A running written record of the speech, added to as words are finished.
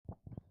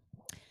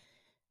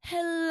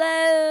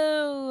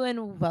Hello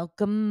and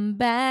welcome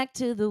back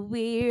to the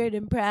Weird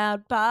and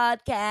Proud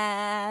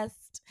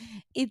podcast.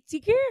 It's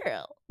your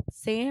girl,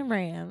 Sam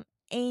Ram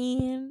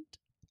and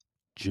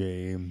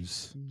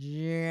James.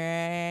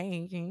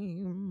 James.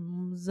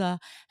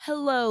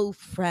 Hello,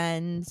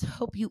 friends.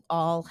 Hope you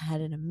all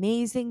had an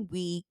amazing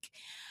week.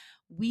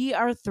 We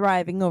are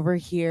thriving over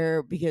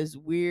here because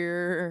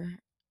we're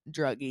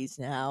druggies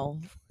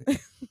now.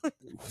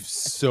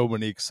 So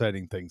many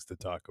exciting things to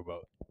talk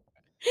about.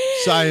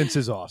 Science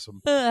is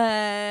awesome.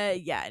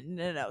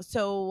 No.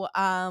 So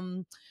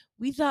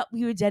we thought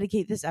we would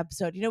dedicate this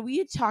episode. We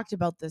had talked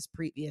about this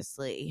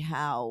previously,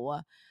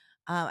 how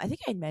I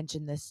think I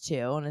mentioned this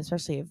too, and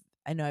especially if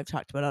I know I've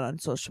talked about it on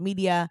social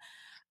media.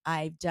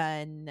 I've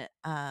been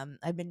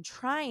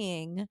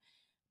trying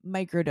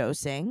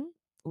microdosing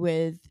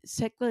with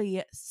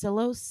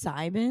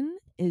psilocybin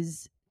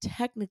is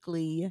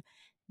technically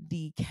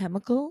the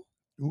chemical,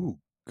 Ooh,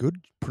 good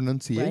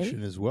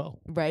pronunciation right? as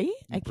well. Right?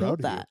 I'm I killed proud of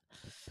you. that.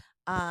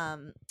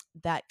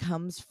 That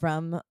comes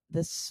from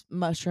this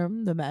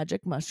mushroom, the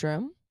magic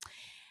mushroom,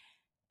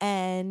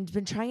 and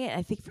been trying it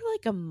I think for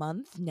like a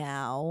month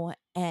now,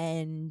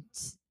 and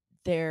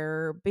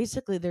there's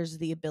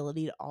the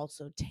ability to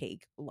also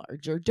take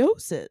larger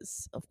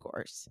doses, of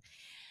course.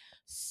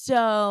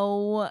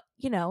 So,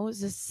 it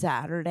was a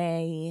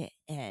Saturday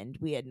and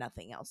we had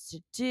nothing else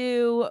to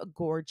do. A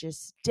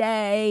gorgeous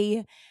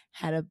day,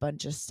 had a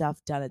bunch of stuff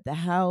done at the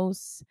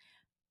house,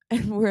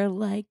 and we're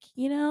like,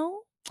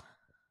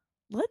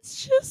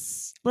 let's do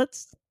it.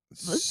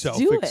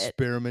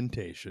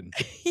 Self-experimentation.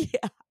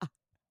 Yeah.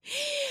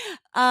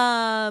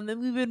 And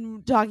we've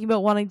been talking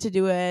about wanting to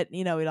do it.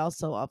 We'd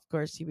also, of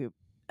course, you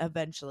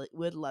eventually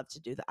would love to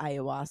do the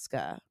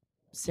ayahuasca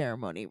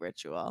ceremony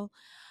ritual.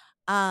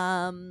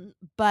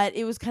 But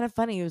it was kind of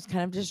funny. It was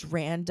kind of just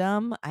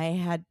random. I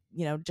had,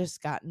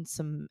 just gotten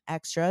some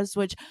extras,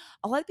 which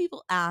a lot of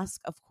people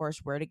ask, of course,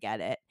 where to get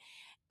it.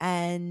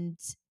 And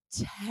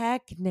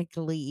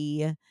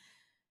technically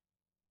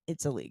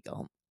it's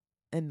illegal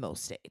in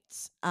most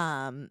states.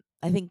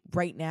 I think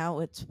right now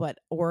it's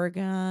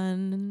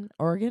Oregon,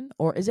 or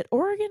is it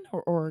Oregon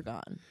or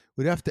Oregon?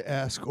 We'd have to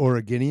ask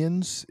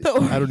Oregonians. The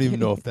I don't even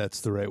know if Oregonians. that's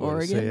the right way to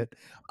Oregon? say it.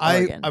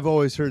 Oregon. I've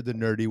always heard the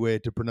nerdy way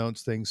to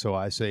pronounce things, so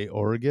I say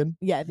Oregon.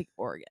 Yeah, I think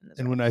Oregon is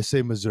And right. when I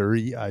say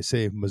Missouri, I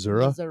say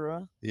Missouri.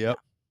 Missouri. Yep.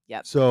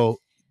 Yep. So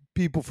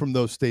people from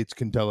those states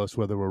can tell us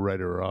whether we're right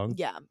or wrong.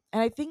 Yeah.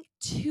 And I think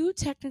too,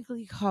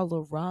 technically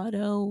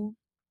Colorado,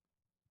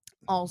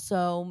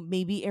 also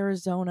maybe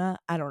Arizona.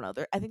 I don't know.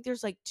 I think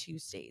there's like 2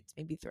 states,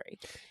 maybe 3.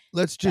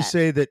 Let's just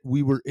say that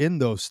we were in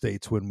those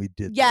states when we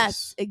did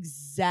Yes, this.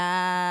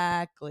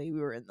 exactly.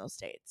 We were in those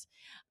states.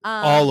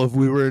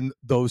 We were in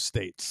those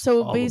states.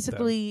 So all of them.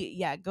 basically,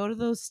 yeah, go to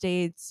those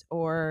states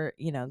or,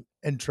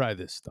 and try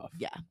this stuff.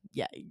 Yeah,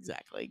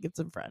 exactly. Get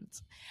some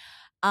friends.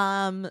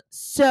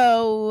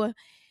 So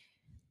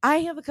I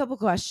have a couple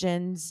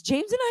questions.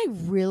 James and I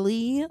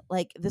really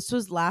this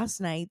was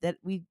last night that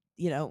we,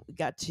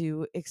 got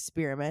to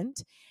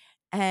experiment,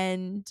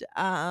 and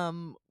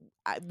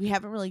we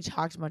haven't really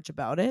talked much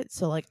about it.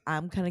 So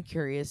I'm kind of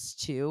curious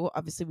too.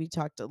 Obviously, we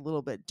talked a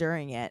little bit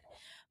during it,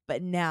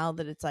 but now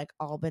that it's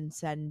all been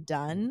said and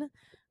done,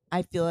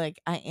 I feel like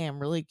I am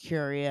really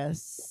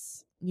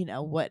curious,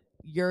 what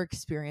your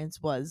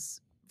experience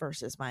was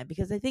versus mine,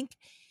 because I think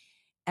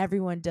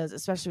everyone does,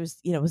 especially with,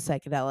 with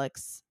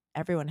psychedelics,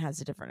 everyone has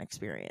a different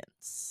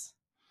experience,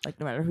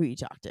 no matter who you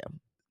talk to.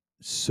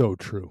 So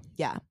true.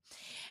 Yeah.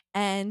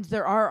 And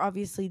there are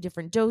obviously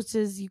different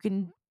doses you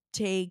can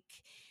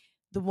take.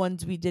 The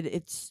ones we did,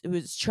 it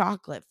was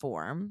chocolate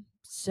form.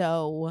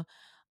 So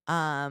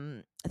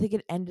I think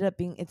it ended up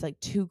being, it's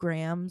 2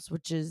 grams,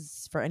 which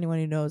is, for anyone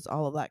who knows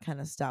all of that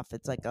kind of stuff,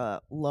 it's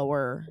a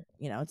lower,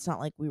 it's not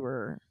like we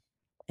were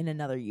in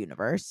another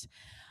universe.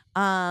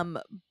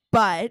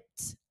 But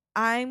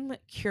I'm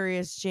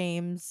curious,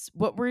 James,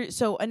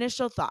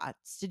 initial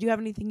thoughts? Did you have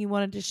anything you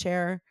wanted to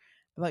share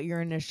about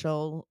your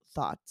initial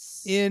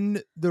thoughts?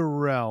 In the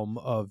realm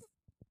of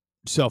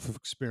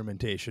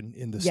self-experimentation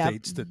in the Yep.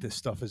 states that this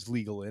stuff is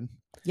legal in.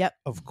 Yep.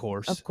 Of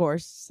course. Of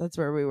course. That's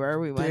where we were.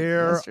 We went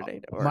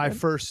yesterday to Oregon. My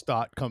first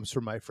thought comes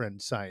from my friend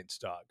Science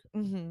Dog.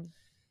 Mm-hmm.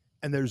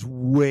 And there's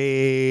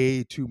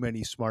way too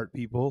many smart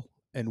people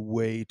and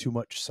way too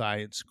much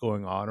science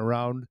going on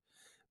around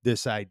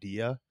this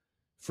idea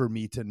for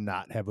me to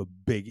not have a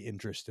big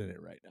interest in it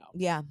right now.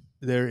 Yeah.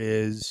 There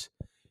is,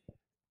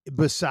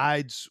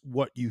 besides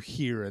what you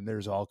hear, and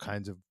there's all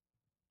kinds of,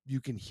 you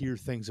can hear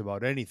things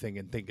about anything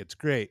and think it's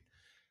great.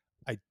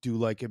 I do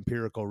like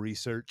empirical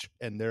research,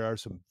 and there are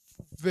some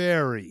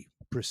very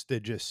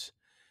prestigious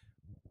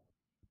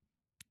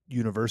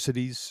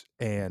universities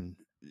and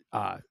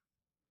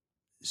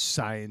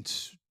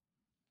science,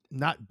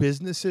 not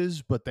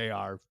businesses, but they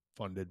are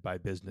funded by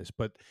business,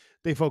 but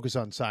they focus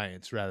on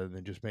science rather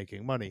than just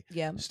making money.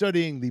 Yeah.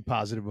 Studying the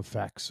positive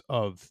effects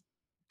of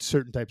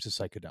certain types of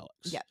psychedelics.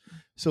 Yeah.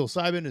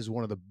 Psilocybin is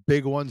one of the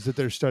big ones that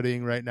they're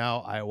studying right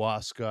now.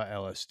 Ayahuasca,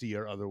 LSD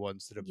are other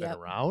ones that have been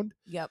around.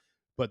 Yep.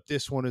 but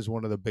this one is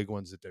one of the big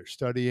ones that they're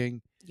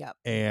studying. Yep.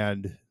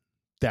 And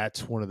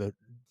that's one of the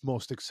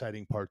most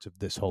exciting parts of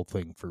this whole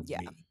thing for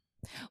Yeah. me.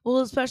 Well,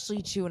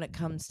 especially too when it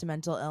comes to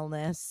mental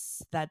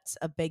illness, that's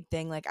a big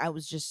thing. Like I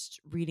was just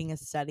reading a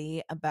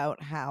study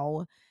about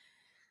how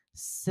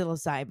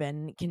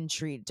psilocybin can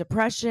treat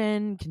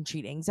depression, can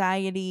treat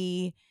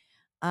anxiety.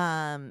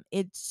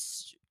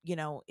 It's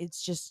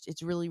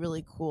it's really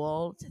really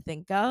cool to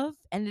think of,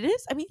 and it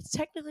is. I mean,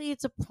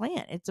 it's a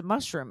plant. It's a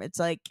mushroom. It's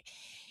like,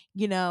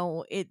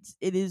 it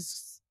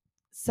is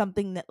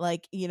something that,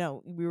 like,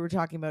 we were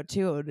talking about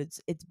too.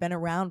 It's been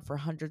around for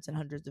hundreds and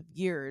hundreds of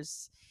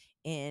years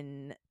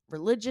in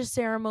religious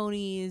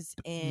ceremonies,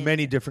 in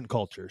Many different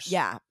cultures.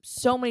 yeah,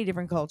 so many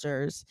different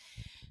cultures.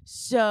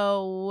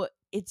 So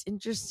it's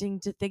interesting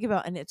to think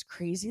about, and it's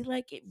crazy,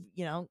 like,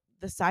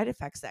 the side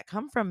effects that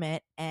come from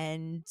it,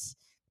 and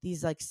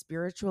these like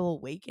spiritual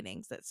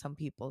awakenings that some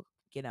people,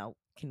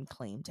 can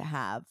claim to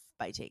have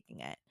by taking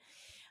it.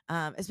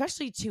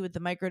 Especially too with the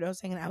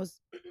microdosing, and I was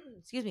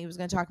excuse me, I was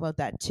going to talk about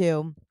that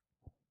too,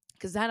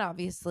 because that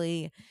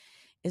obviously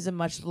is a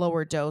much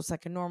lower dose.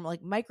 Like a normal,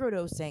 like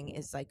microdosing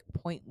is like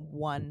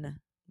 0.1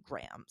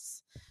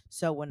 grams.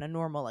 So when a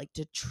normal, like,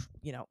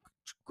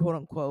 quote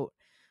unquote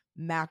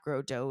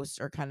macro dose,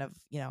 or kind of,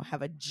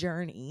 have a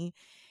journey,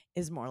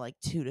 is more like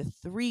 2 to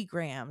 3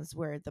 grams,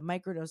 where the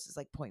microdose is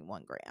like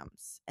 0.1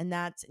 grams. And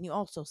you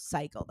also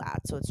cycle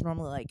that. So it's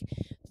normally like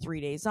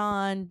 3 days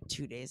on,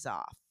 2 days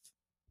off,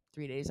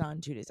 3 days on,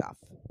 2 days off.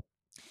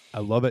 I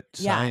love it.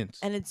 Science.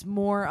 Yeah, and it's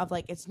more of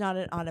like, it's not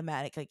an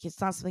automatic, like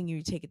it's not something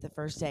you take it the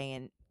first day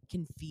and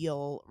can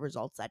feel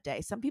results that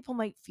day. Some people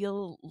might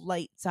feel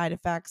light side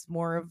effects,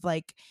 more of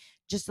like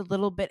just a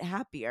little bit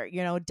happier.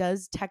 It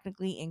does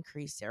technically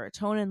increase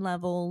serotonin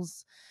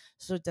levels,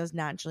 so it does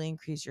naturally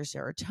increase your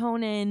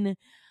serotonin.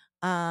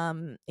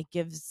 It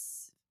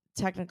gives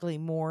technically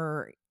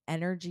more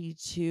energy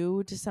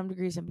too, to some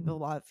degree. Some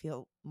people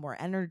feel more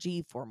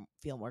energy,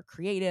 feel more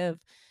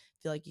creative,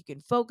 feel like you can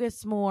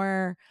focus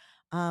more.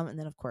 And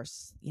then of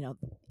course,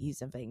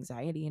 ease of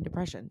anxiety and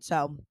depression.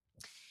 So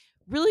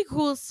really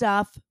cool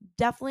stuff.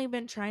 Definitely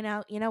been trying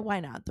out, why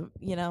not?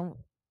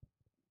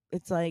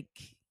 It's like,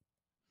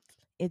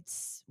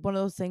 it's one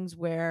of those things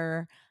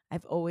where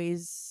I've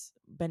always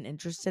been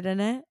interested in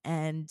it.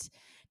 And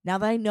now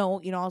that I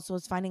know, also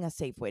it's finding a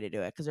safe way to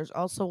do it, because there's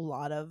also a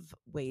lot of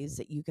ways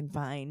that you can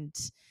find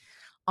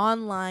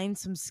online,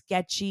 some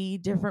sketchy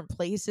different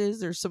places.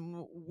 There's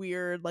some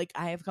weird, like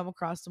I have come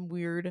across some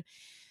weird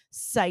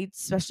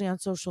sites, especially on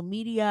social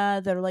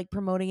media, that are like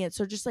promoting it.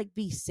 So just like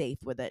be safe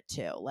with it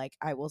too. Like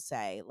I will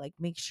say, like,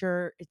 make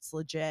sure it's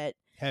legit.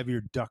 Have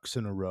your ducks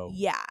in a row.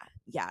 Yeah.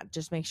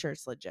 Just make sure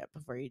it's legit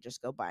before you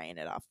just go buying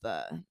it off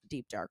the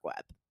deep dark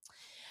web.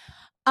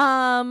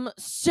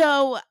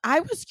 So I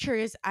was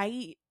curious.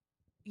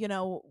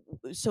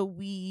 So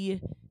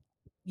we,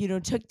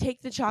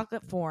 take the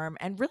chocolate form,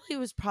 and really it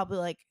was probably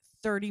like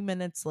 30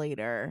 minutes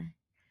later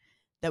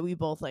that we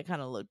both like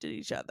kind of looked at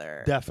each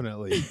other.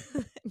 Definitely.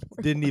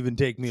 Didn't even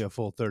take me a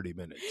full 30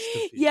 minutes.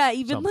 Yeah,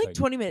 even something. like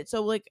 20 minutes.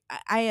 So like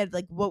I had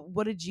like,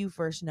 what did you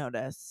first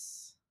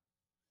notice?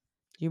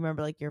 Do you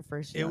remember like your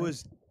first feeling? It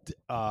was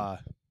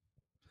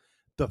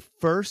the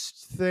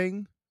first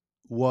thing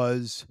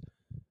was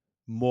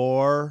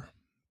more,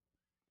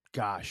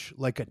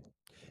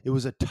 it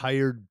was a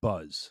tired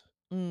buzz.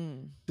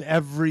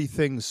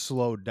 Everything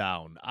slowed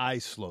down. I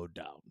slowed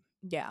down.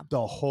 Yeah.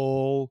 The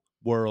whole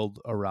world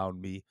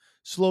around me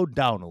slowed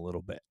down a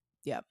little bit.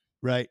 Yep.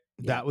 Right?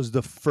 Yep. That was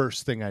the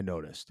first thing I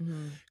noticed.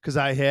 Because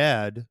I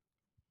had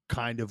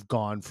kind of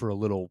gone for a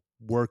little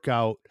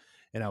workout,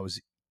 and I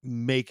was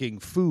making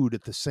food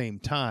at the same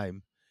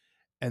time.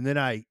 And then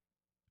I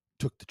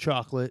took the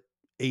chocolate,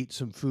 ate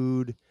some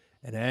food,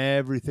 and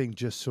everything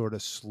just sort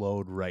of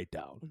slowed right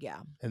down. Yeah.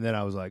 And then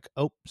I was like,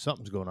 oh,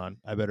 something's going on.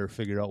 I better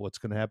figure out what's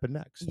going to happen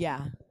next.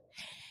 Yeah.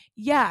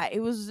 Yeah,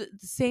 it was the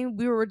same.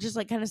 We were just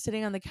like kind of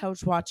sitting on the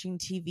couch watching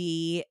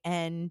TV,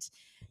 and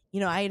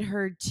I had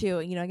heard too,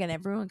 again,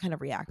 everyone kind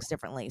of reacts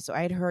differently. So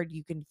I had heard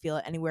you can feel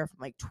it anywhere from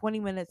like 20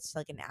 minutes to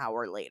like an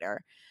hour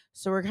later.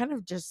 So we're kind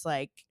of just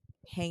like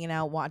hanging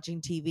out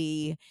watching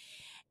TV,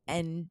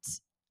 and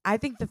I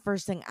think the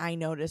first thing I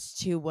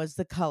noticed too was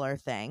the color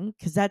thing,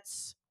 because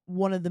that's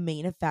one of the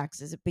main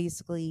effects. Is it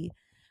basically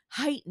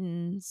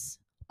heightens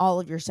all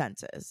of your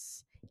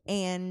senses,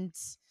 and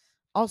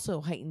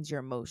also heightens your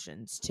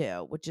emotions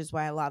too, which is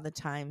why a lot of the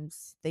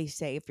times they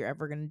say if you're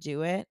ever going to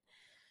do it,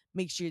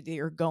 make sure that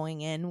you're going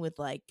in with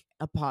like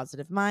a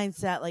positive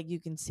mindset. Like you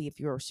can see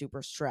if you're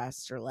super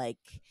stressed or like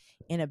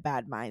in a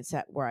bad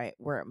mindset where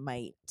it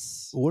might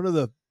one of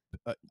the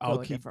I'm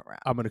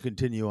going to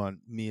continue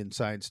on me and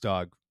Science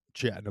Dog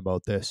chatting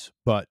about this,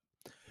 but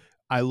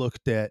I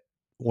looked at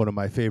one of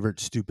my favorite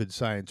stupid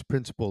science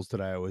principles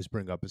that I always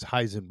bring up is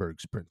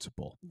Heisenberg's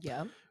principle.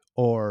 Yeah.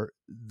 Or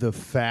the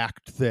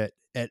fact that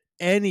at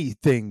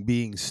anything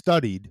being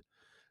studied,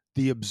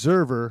 the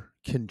observer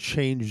can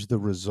change the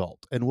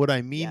result. And what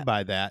I mean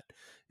by that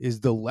is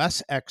the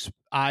less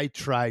I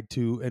tried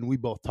to, and we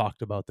both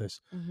talked about this,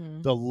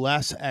 the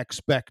less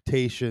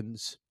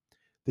expectations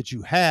that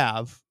you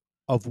have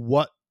of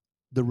what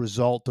the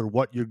result or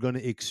what you're going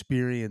to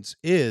experience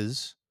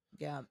is,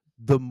 Yeah.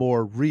 the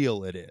more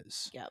real it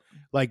is. Yep.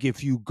 Like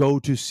if you go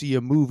to see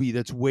a movie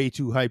that's way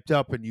too hyped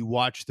up and you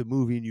watch the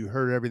movie and you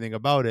heard everything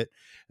about it,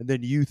 and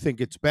then you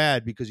think it's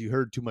bad because you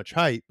heard too much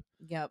hype,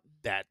 Yep.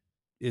 that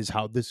is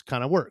how this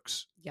kind of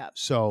works. Yep.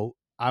 So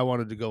I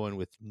wanted to go in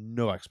with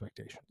no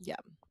expectation.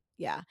 Yep.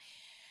 Yeah.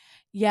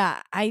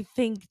 Yeah. I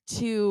think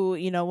too,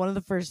 one of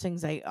the first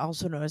things I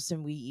also noticed,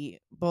 and we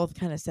both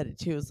kind of said it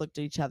too, is looked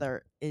at each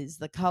other, is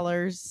the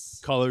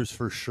colors. Colors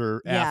for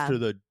sure. Yeah. After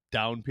the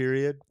down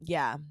period.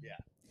 Yeah. Yeah.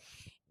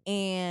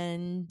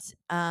 And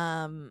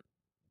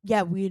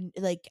yeah,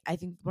 I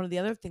think one of the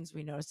other things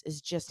we noticed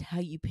is just how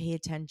you pay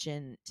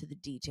attention to the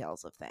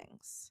details of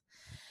things.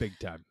 Big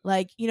time.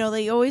 Like,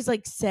 they always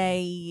like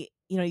say,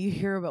 you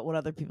hear about what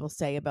other people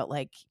say about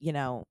like,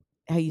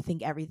 how you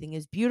think everything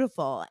is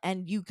beautiful.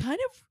 And you kind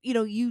of,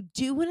 you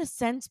do in a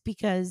sense,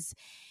 because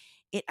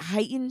it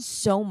heightens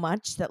so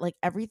much that like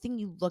everything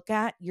you look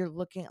at, you're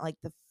looking at like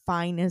the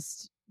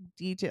finest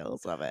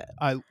details of it.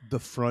 The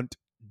front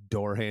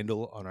door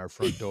handle on our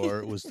front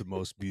door was the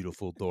most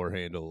beautiful door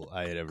handle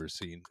I had ever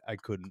seen. I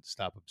couldn't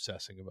stop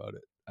obsessing about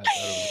it. I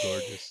thought it was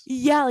gorgeous.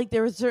 Yeah, like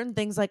there were certain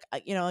things like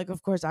like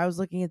of course I was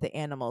looking at the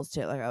animals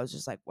too. Like I was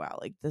just like, wow,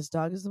 like this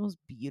dog is the most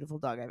beautiful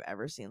dog I've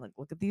ever seen. Like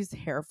look at these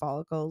hair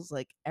follicles,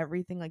 like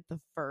everything, like the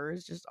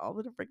furs, just all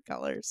the different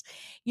colors.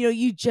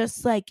 You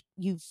just like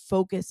you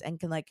focus and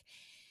can like,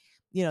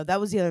 that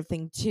was the other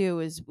thing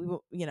too, is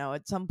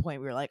at some point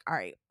we were like, all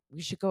right,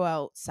 we should go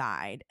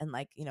outside and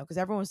like, because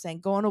everyone was saying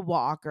go on a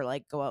walk or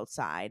like go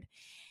outside.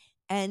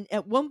 And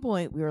at one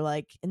point we were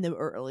like, in the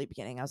early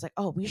beginning, I was like,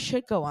 oh, we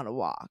should go on a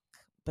walk.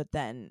 But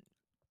then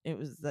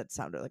that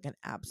sounded like an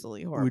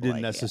absolutely horrible We didn't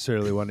idea.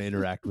 necessarily want to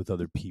interact with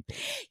other people.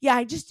 Yeah,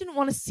 I just didn't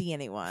want to see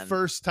anyone.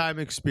 First time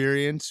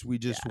experience, we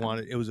just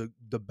wanted, it was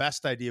the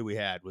best idea we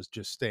had was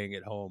just staying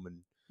at home and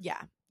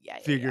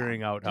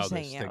figuring out just how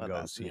this hanging out thing with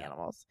goes. us and the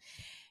animals.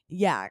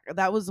 Yeah,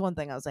 that was one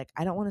thing I was like,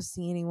 I don't want to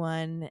see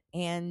anyone.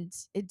 And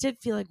it did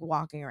feel like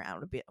walking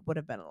around would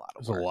have been a lot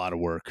of work. It was a lot of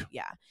work.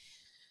 Yeah.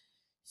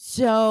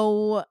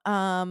 So,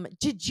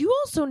 did you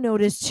also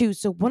notice too?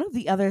 So, one of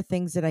the other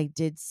things that I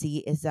did see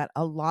is that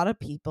a lot of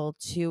people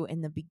too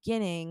in the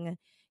beginning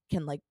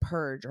can like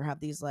purge or have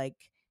these like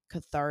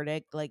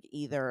cathartic, like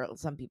either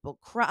some people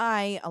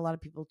cry, a lot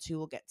of people too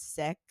will get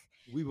sick.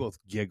 We both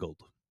giggled.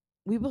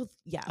 We both,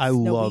 yes. I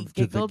loved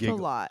we the giggled giggle.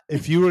 a lot.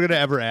 If you were going to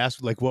ever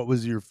ask, like, what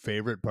was your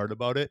favorite part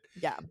about it?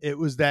 Yeah. It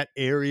was that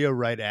area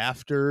right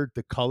after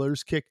the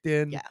colors kicked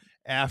in, Yeah.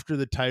 after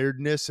the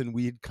tiredness, and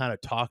we had kind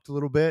of talked a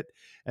little bit,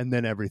 and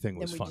then everything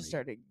was Then we funny. just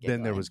started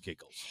Then there giggling. was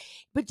giggles.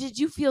 But did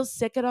you feel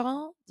sick at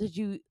all? Did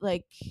you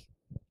like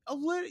A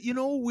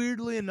little,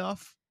 weirdly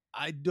enough,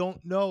 I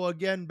don't know.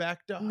 Again,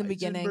 back to in the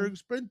beginning?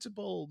 Heisenberg's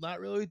principle. Not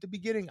really at the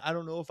beginning. I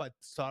don't know if I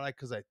thought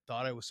because I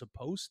thought I was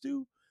supposed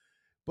to,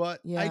 but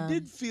I Yeah.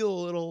 did feel a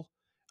little.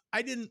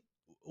 I didn't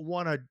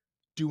want to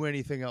do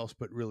anything else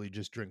but really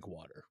just drink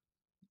water.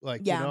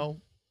 Like, Yeah.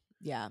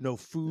 no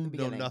food, no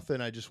beginning.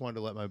 nothing. I just wanted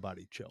to let my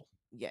body chill.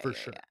 Yeah, for yeah,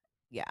 sure.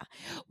 Yeah.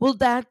 Well,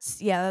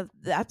 that's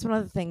one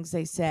of the things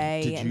they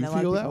say. Did and you a lot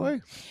of feel that people-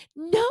 way?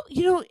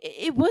 No,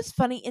 it was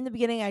funny in the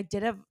beginning. I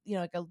did have,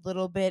 like a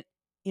little bit,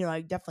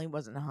 I definitely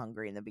wasn't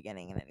hungry in the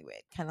beginning in any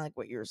way. Kind of like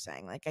what you were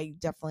saying. Like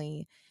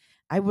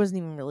I wasn't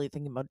even really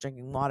thinking about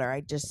drinking water.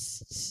 I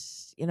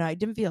just, I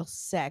didn't feel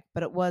sick,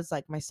 but it was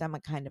like my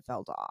stomach kind of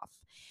felt off.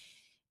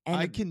 And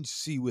I can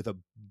see with a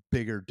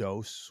bigger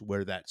dose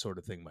where that sort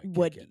of thing might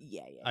would, kick in.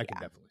 yeah, I can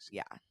definitely see.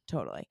 yeah,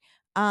 totally.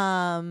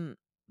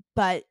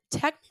 But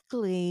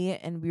technically,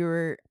 and we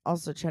were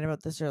also chatting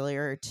about this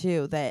earlier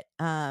too, that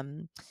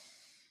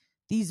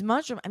these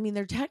mushrooms, I mean,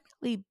 they're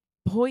technically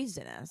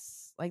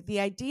poisonous. Like the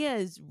idea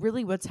is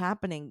really what's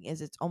happening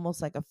is it's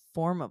almost like a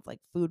form of like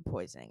food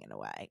poisoning in a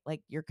way.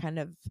 Like you're kind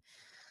of,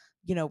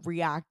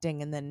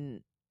 reacting and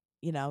then,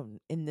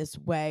 in this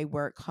way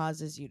where it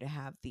causes you to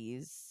have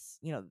these,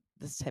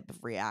 this type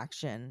of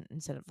reaction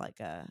instead of like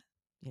a,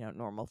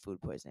 normal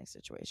food poisoning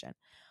situation.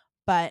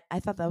 But I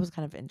thought that was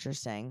kind of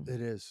interesting.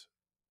 It is.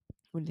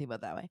 When you think about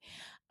it that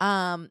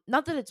way.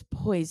 Not that it's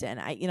poison.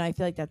 I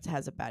feel like that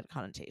has a bad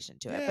connotation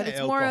to it. But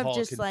it's more of alcohol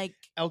just can- like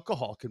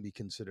Alcohol can be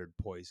considered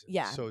poison.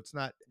 Yeah. So it's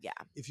not. Yeah.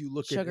 If you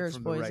look Sugar's at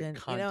it from poison. the right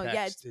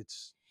context,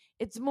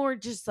 it's more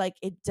just like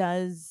it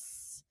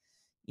does,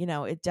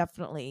 it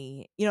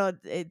definitely,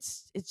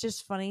 it's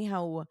just funny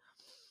how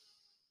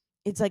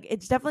it's like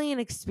it's definitely an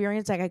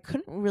experience. Like I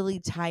couldn't really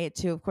tie it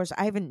to, of course,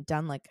 I haven't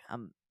done like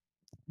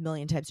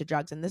million types of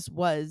drugs, and this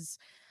was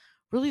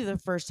really the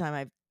first time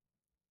I've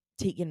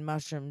taken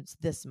mushrooms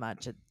this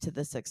much to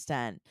this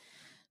extent.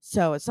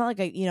 So it's not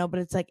like but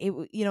it's like it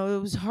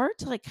was hard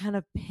to like kind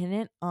of pin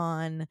it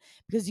on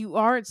because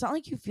it's not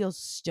like you feel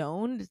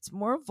stoned. It's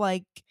more of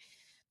like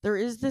there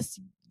is this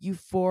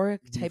euphoric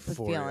type of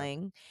Euphoria.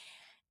 feeling.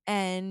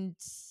 And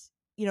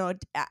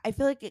I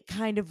feel like it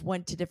kind of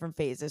went to different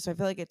phases. So I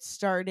feel like it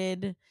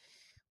started,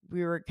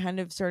 we were kind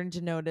of starting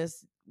to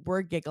notice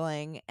we're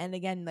giggling. And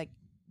again, like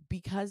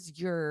because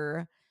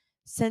you're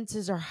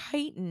senses are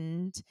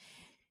heightened.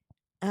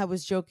 I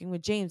was joking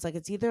with James, like,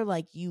 it's either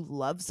like you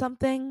love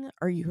something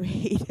or you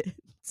hate it.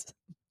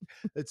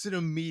 It's an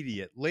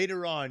immediate.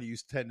 Later on, you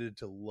tended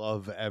to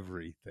love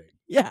everything.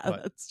 Yeah,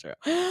 But that's true.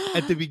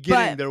 at the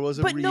beginning, there was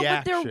a but no,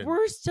 but there reaction.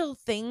 were still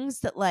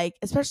things that, like,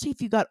 especially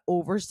if you got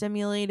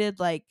overstimulated,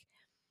 like,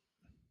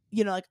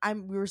 like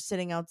we were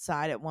sitting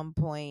outside at one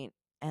point,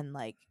 and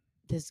like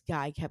this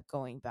guy kept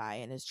going by,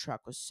 and his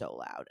truck was so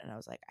loud, and I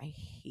was like, I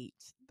hate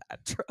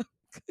that truck.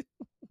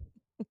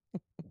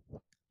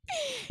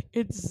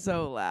 It's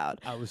so loud.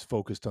 I was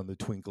focused on the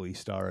twinkly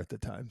star at the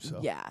time, so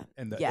Yeah,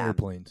 and the yeah,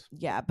 airplanes.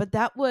 yeah. But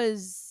that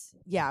was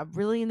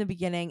really in the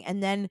beginning,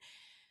 and then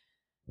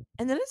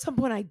at some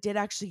point I did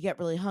actually get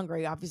really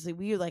hungry. Obviously,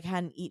 we like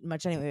hadn't eaten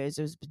much anyways.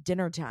 It was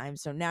dinner time,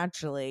 so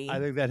naturally, I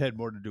think that had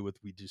more to do with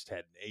we just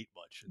hadn't ate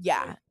much.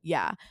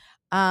 Yeah.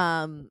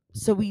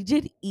 So we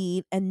did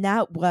eat, and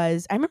that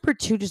was, I remember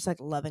too, just like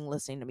loving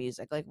listening to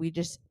music. Like we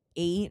just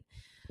ate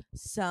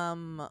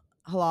some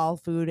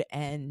halal food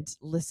and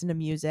listened to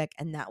music,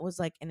 and that was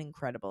like an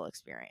incredible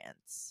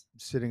experience.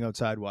 Sitting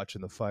outside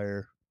watching the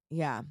fire,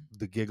 Yeah.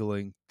 the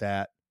giggling,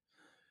 that.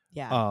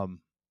 Yeah.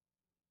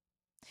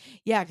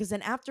 Yeah, because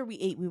then after we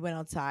ate, we went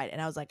outside,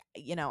 and I was like,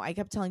 I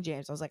kept telling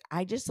James, I was like,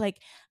 I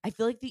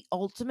feel like the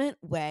ultimate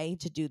way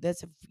to do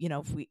this,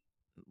 if we,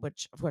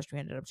 which of course we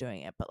ended up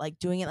doing it, but like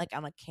doing it like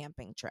on a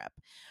camping trip,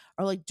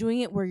 or like doing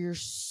it where you're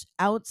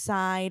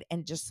outside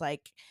and just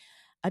like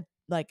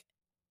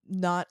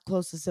not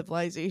close to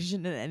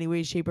civilization in any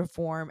way, shape, or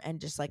form,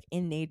 and just like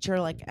in nature.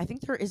 Like I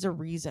think there is a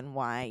reason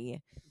why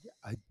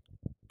I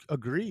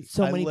agree.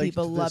 so many liked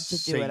people the love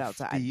to do it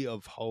outside. safety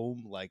of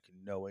home, like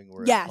knowing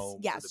we're at Yes, home.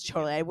 yes,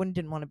 totally. I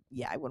wouldn't want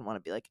to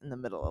be like in the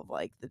middle of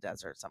like the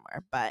desert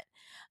somewhere. But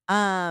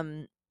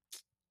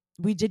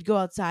we did go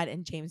outside,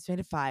 and James made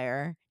a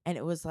fire, and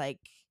it was like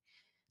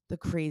the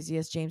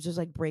craziest. James was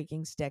like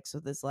breaking sticks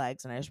with his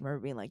legs, and I just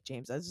remember being like,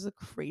 James, that's just the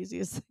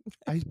craziest thing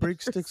I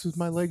break sticks with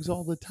my legs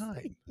all the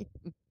time.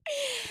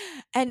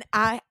 And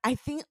I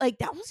think like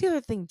that was the other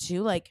thing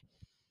too. Like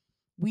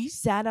we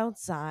sat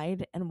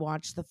outside and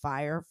watched the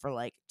fire for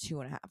like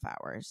 2.5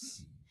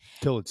 hours.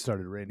 Till it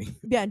started raining.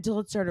 Yeah, until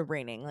it started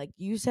raining. Like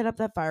you set up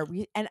that fire,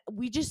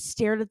 we just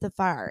stared at the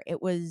fire. It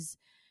was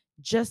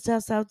just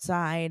us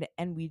outside,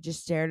 and we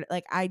just stared.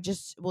 Like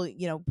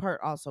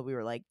part also we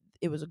were like,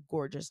 it was a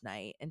gorgeous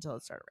night until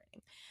it started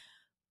raining.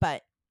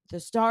 But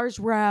the stars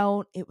were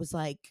out. It was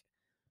like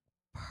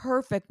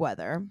perfect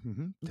weather.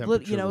 Mm-hmm. It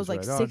was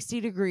like right 60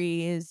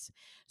 degrees.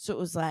 So it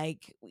was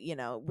like,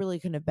 really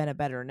couldn't have been a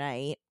better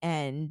night.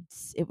 And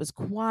it was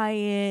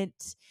quiet.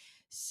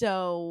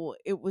 So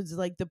it was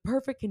like the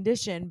perfect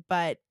condition.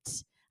 But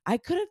I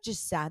could have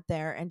just sat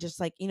there and just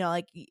like,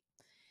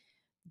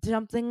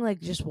 something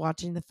like just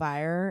watching the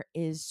fire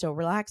is so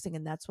relaxing.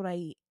 And that's what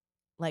I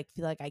like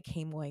feel like I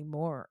came away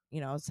more,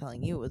 I was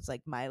telling you, it was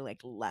like my like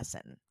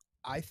lesson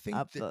I think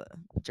of the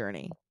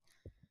journey.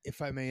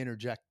 If I may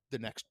interject the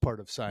next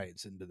part of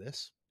science into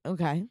this.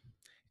 Okay.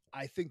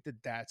 I think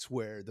that that's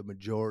where the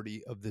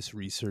majority of this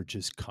research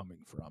is coming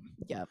from.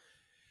 Yep.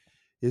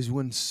 Is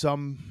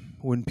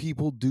when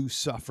people do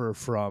suffer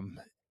from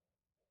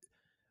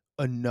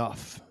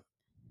enough,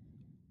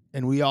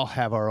 and we all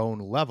have our own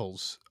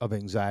levels of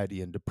anxiety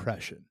and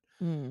depression.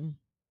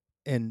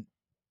 And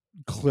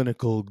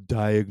clinical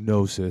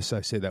diagnosis, I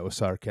say that with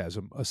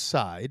sarcasm,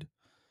 aside,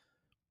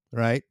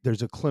 right?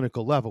 There's a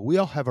clinical level. We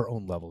all have our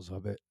own levels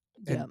of it.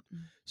 And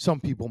some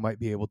people might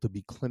be able to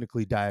be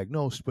clinically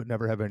diagnosed but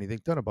never have anything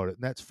done about it.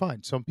 And that's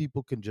fine. Some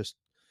people can just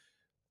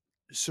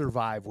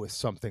survive with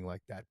something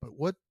like that. But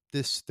what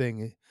this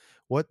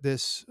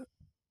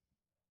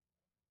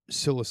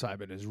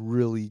psilocybin is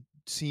really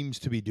seems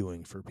to be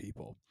doing for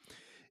people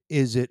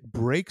is it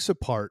breaks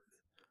apart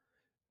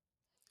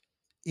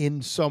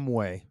in some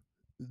way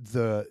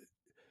the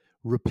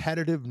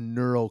repetitive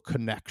neural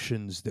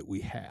connections that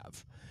we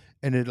have.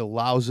 And it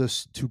allows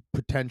us to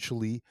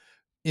potentially,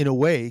 in a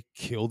way,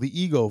 kill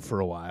the ego for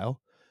a while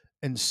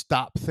and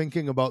stop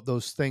thinking about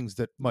those things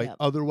that might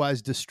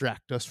otherwise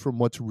distract us from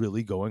what's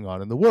really going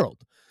on in the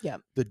world.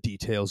 Yep. The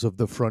details of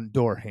the front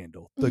door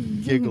handle, the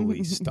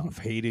giggly stuff,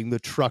 hating the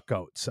truck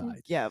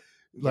outside. Yep.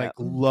 Like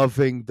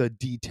loving the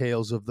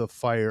details of the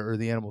fire or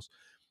the animals.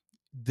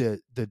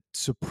 The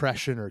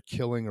suppression or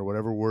killing or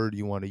whatever word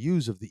you want to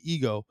use of the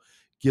ego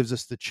gives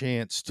us the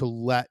chance to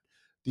let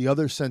the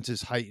other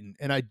senses heighten.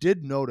 And I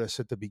did notice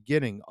at the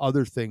beginning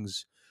other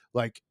things,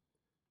 like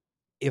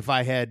if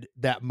I had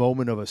that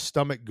moment of a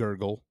stomach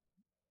gurgle,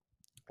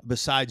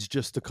 besides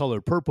just the color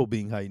purple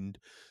being heightened,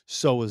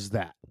 so is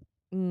that.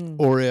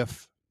 Or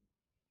if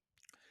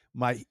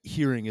my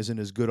hearing isn't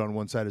as good on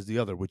one side as the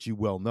other, which you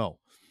well know,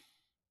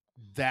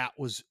 that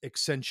was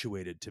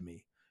accentuated to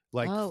me.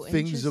 Like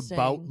things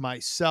about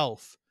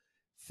myself,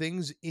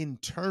 things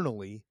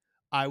internally,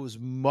 I was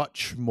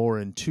much more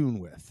in tune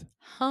with.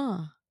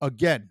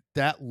 Again,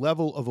 that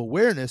level of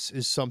awareness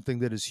is something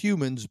that as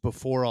humans,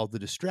 before all the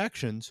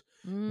distractions,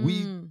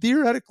 we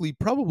theoretically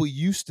probably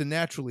used to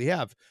naturally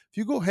have. If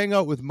you go hang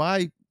out with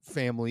my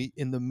family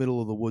in the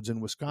middle of the woods in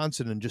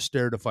Wisconsin and just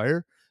stare at a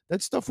fire,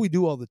 That's stuff we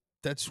do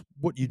that's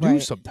what you do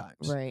Right.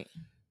 sometimes. Right.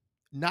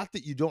 Not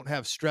that you don't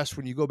have stress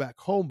when you go back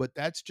home, but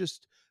that's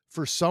just,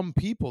 for some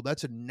people,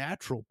 that's a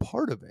natural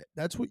part of it.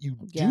 That's what you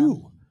Yeah.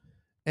 do.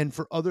 And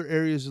for other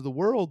areas of the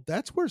world,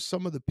 that's where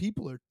some of the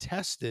people are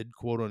tested,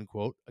 quote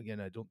unquote. Again,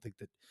 I don't think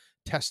that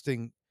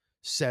testing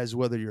says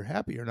whether you're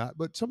happy or not,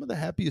 but some of the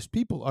happiest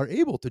people are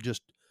able to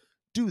just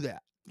do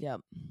that.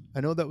 Yep.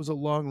 I know that was a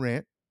long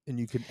rant and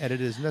you can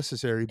edit as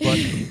necessary, but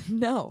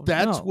No.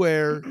 that's No.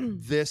 where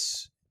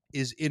this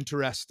is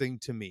interesting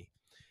to me.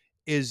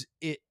 It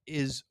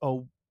is a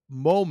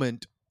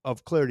moment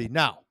of clarity.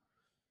 Now,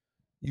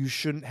 you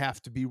shouldn't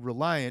have to be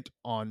reliant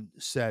on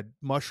said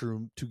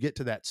mushroom to get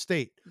to that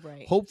state.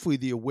 Right. Hopefully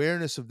the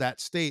awareness of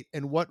that state,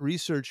 and what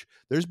research,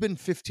 there's been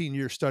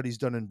 15-year studies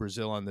done in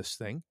Brazil on this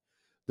thing.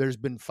 There's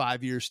been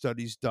 5-year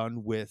studies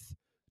done with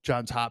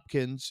Johns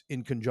Hopkins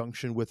in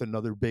conjunction with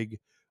another big,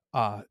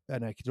 and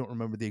I don't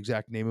remember the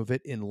exact name of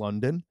it, in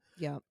London.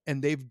 Yeah.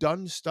 And they've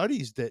done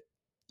studies that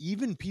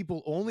even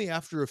people only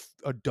after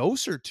a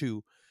dose or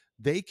two,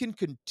 they can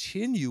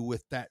continue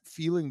with that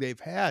feeling they've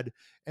had,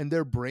 and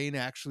their brain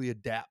actually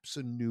adapts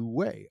a new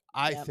way.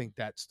 I Yep. think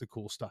that's the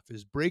cool stuff,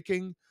 is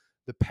breaking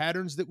the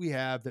patterns that we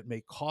have that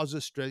may cause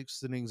us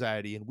stress and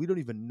anxiety, and we don't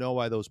even know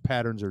why those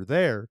patterns are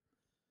there.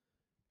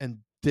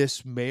 And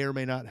this may or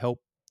may not help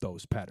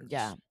those patterns.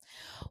 Yeah.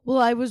 Well,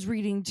 I was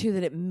reading too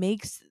that it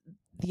makes,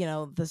 the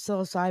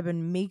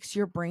psilocybin makes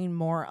your brain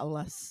more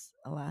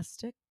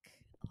elasticity.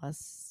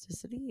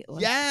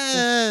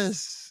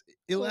 Yes.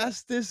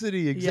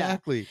 Elasticity,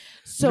 exactly.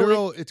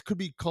 So it could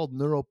be called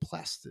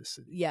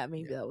neuroplasticity. yeah,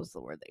 maybe that was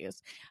the word they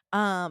used.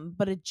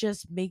 But it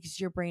just makes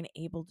your brain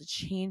able to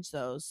change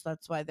those. So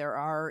that's why there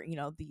are,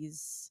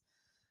 these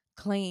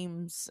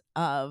claims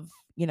of,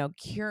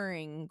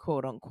 curing,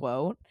 quote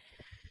unquote,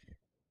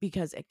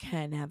 because it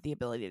can have the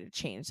ability to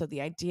change. So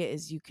the idea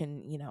is you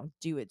can,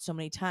 do it so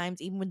many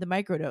times, even with the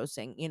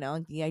microdosing,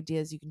 like the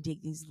idea is you can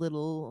take these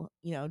little,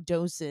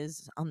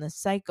 doses on the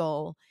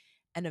cycle,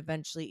 and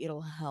eventually it'll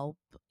help,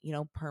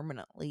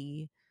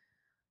 permanently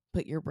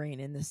put your brain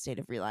in the state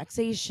of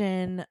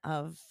relaxation,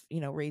 of,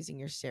 raising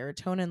your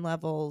serotonin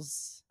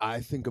levels.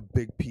 I think a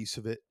big piece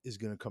of it is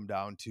going to come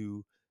down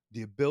to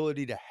the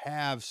ability to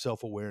have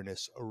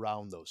self-awareness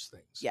around those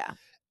things. Yeah.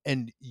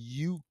 And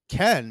you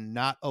can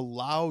not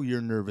allow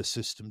your nervous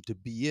system to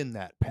be in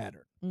that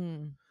pattern.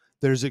 Mm.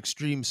 There's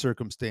extreme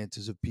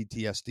circumstances of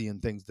PTSD and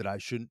things that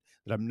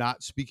I'm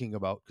not speaking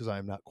about because I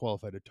am not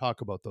qualified to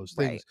talk about those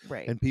things.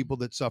 Right. And people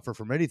that suffer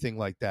from anything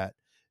like that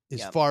is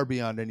Yep. far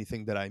beyond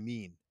anything that I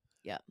mean.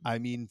 Yeah. I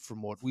mean,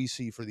 from what we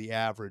see for the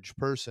average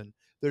person,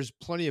 there's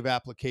plenty of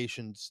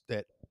applications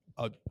that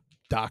a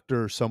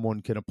doctor or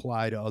someone can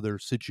apply to other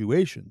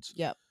situations.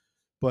 Yep.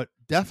 But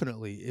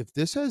definitely, if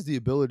this has the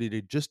ability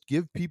to just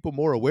give people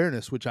more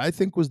awareness, which I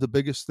think was the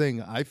biggest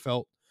thing I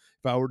felt,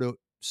 if I were to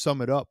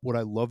sum it up, what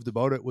I loved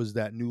about it was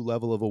that new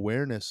level of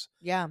awareness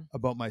Yeah.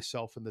 about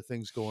myself and the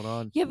things going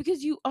on. Yeah,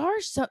 because you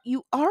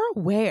are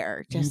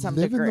aware to You some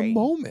live degree. in the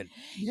moment.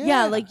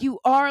 Yeah, like you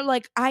are,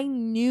 like, I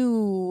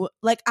knew,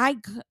 like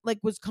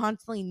was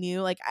constantly knew,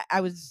 like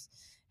I was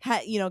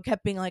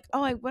kept being like,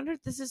 oh, I wonder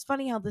if this is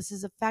funny how this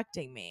is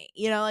affecting me.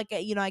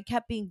 I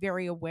kept being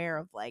very aware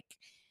of, like,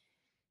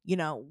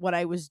 what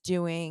I was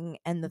doing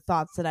and the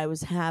thoughts that I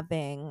was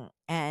having.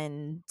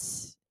 And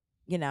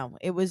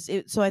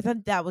so I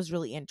thought that was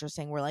really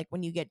interesting, where, like,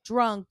 when you get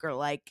drunk, or,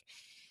 like,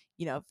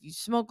 if you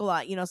smoke a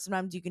lot,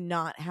 sometimes you can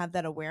not have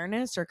that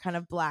awareness, or kind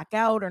of black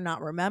out, or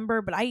not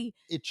remember. But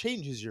it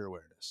changes your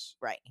awareness.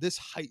 Right. This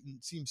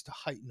seems to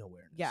heighten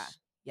awareness.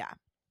 Yeah,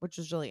 which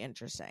was really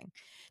interesting.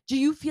 Do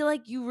you feel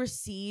like you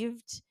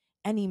received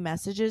any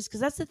messages?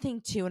 Because that's the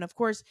thing too. And of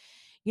course,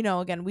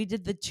 again, we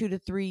did the 2 to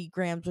 3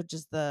 grams, which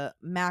is the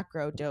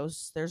macro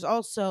dose. There's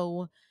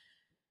also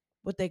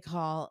what they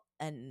call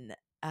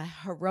a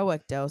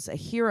heroic dose, a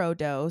hero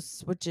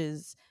dose, which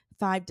is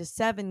 5 to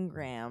 7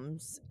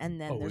 grams.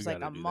 And then there's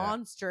like a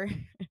monster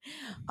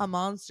a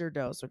monster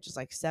dose, which is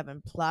like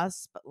 7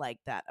 plus, but like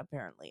that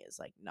apparently is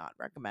like not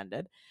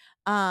recommended.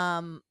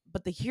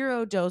 But the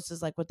hero dose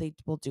is like what they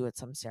will do at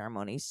some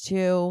ceremonies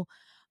too,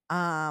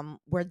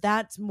 where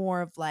that's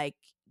more of like,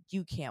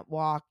 you can't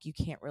walk, you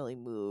can't really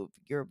move,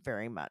 you're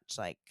very much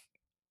like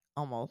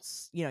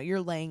almost,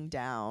 you're laying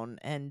down,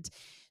 and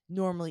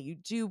normally you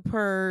do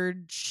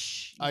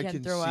purge. I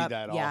can throw see up.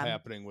 that all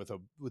happening with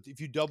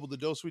if you double the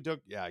dose we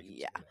took. Yeah, I can see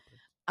that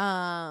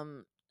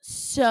happening.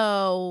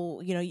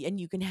 So, and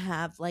you can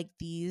have like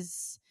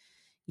these,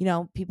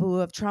 people who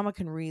have trauma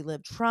can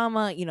relive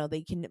trauma.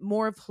 They can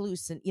more of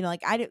hallucinate.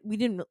 Like we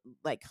didn't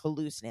like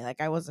hallucinate.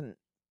 Like I wasn't,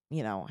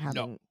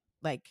 having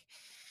like,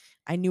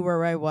 I knew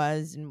where I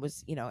was and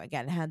was,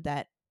 again, had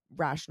that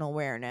rational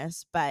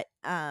awareness. But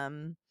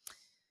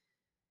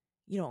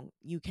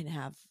you can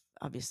have,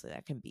 obviously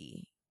that can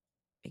be,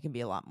 it can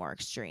be a lot more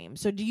extreme.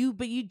 So did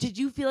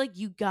you feel like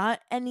you got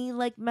any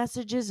like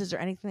messages? Is there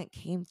anything that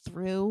came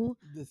through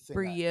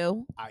for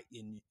you?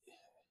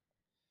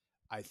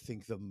 I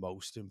think the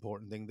most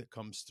important thing that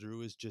comes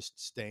through is just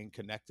staying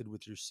connected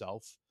with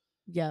yourself.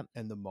 Yep.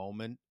 And the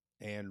moment,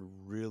 and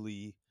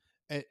really,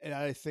 And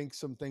I think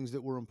some things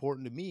that were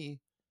important to me,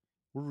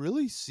 we're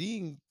really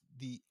seeing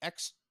the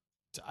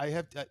I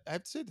have to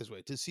say it this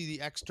way, to see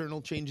the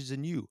external changes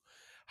in you,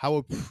 how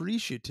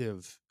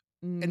appreciative,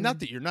 and not Mm,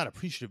 that you're not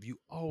appreciative, you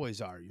always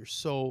are. You're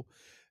so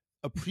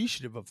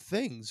appreciative of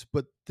things,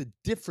 but the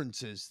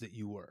differences that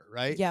you were,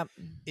 right? yep.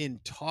 In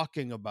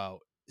talking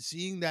about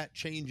seeing that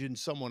change in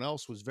someone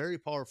else was very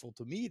powerful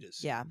to me to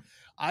see. Yeah.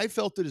 I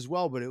felt it as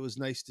well, but it was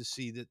nice to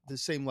see that the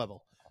same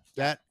level, Yep.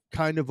 that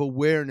kind of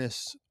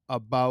awareness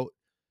about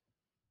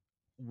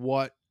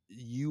what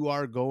you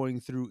are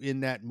going through in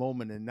that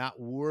moment and not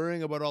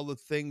worrying about all the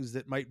things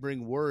that might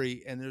bring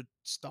worry and the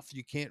stuff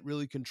you can't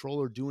really control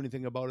or do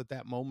anything about at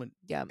that moment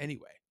Yep.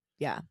 anyway.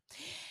 Yeah.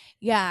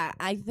 Yeah.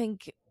 I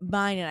think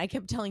mine, and I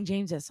kept telling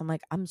James this, I'm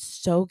like, I'm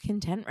so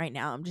content right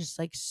now. I'm just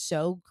like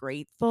so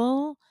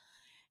grateful.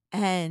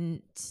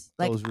 And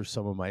like, Those were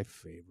some of my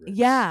favorites.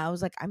 yeah, I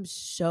was like, I'm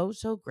so,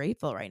 so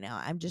grateful right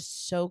now. I'm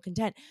just so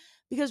content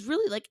because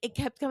really, like, it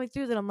kept coming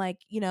through that I'm like,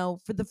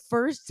 for the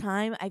first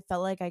time, I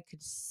felt like I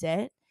could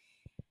sit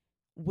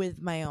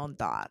with my own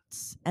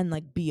thoughts and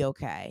like be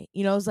okay.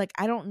 It's like,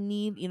 I don't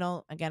need,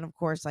 again, of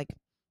course, like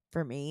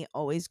for me,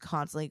 always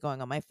constantly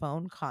going on my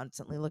phone,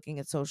 constantly looking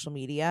at social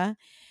media.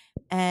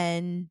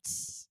 And,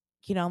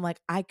 I'm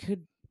like, I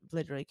could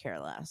literally care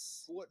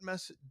less. What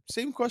message?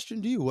 Same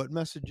question to you. What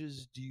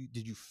messages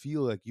did you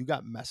feel like you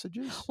got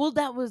messages? Well,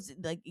 that was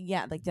like,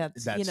 yeah, like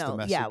that's, That's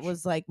the yeah, it message.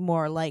 was like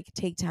more like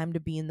take time to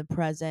be in the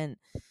present,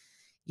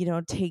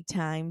 take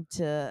time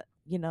to,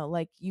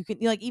 like you can,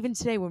 like even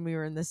today when we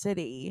were in the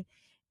city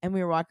and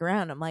we were walking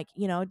around, I'm like,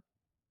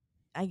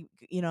 I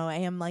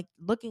am like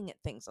looking at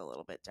things a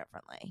little bit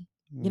differently,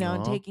 and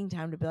Aw. taking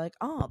time to be like,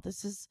 oh,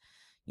 this is,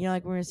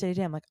 like when we were in the city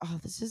today, I'm like, oh,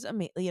 this is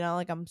amazing,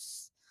 like I'm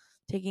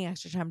taking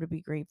extra time to be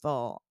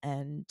grateful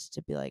and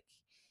to be like,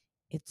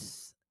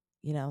 it's,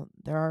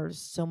 there are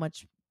so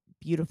much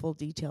beautiful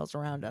details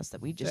around us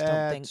that we just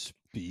don't think That's to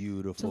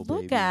beautiful,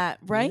 look baby. at,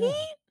 right? Yeah.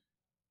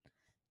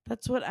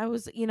 That's what I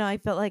was, I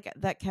felt like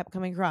that kept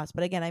coming across.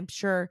 But again, I'm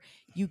sure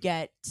you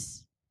get,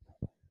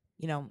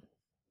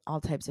 all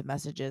types of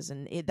messages.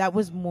 And that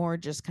was more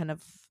just kind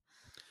of,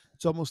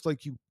 It's almost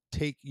like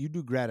you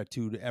do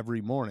gratitude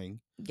every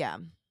morning, yeah.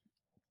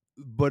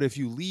 but if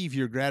you leave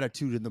your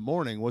gratitude in the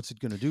morning, what's it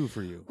going to do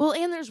for you? Well,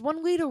 and there's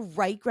one way to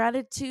write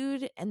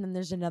gratitude, and then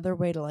there's another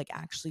way to like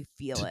actually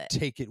feel To it.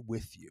 take it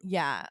with you.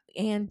 Yeah.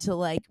 And to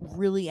like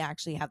really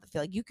actually have the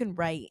feel. Like you can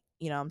write,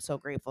 I'm so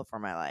grateful for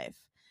my life.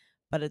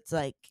 But it's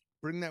like,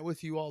 Bring that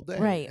with you all day.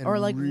 right, And or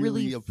like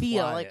really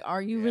feel apply like, it.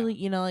 are you Yeah.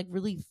 really, like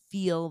really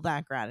feel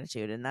that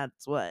gratitude, and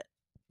that's what,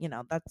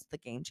 that's the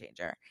game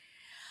changer.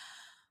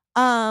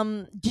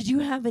 Did you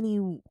have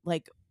any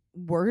like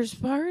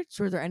worst parts?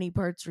 Were there any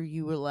parts where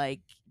you were like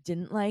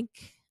didn't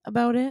like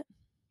about it?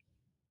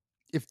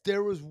 If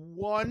there was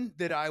one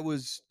that it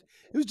was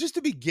just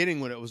the beginning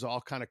when it was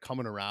all kind of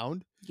coming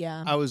around.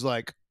 Yeah. I was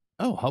like,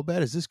 oh, how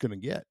bad is this going to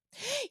get?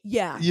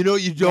 Yeah. You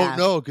don't Yeah.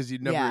 know because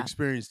you'd never Yeah.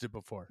 experienced it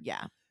before.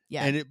 Yeah.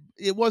 Yeah. And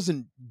it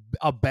wasn't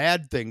a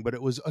bad thing, but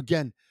it was,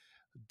 again,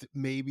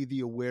 maybe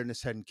the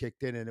awareness hadn't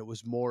kicked in, and it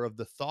was more of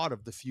the thought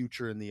of the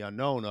future and the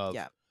unknown of,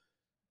 Yeah.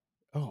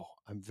 oh,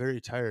 I'm very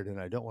tired and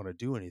I don't want to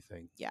do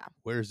anything. Yeah.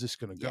 Where is this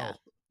going to Yeah. go?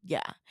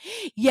 Yeah.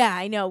 Yeah,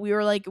 I know. We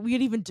were like, we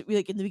had even,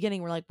 like in the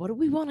beginning, we're like, what do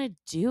we want to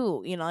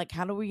do? Like,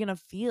 how are we going to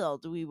feel?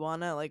 Do we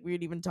want to, like, we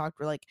had even talked,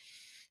 we're like,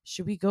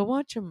 should we go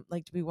watch them?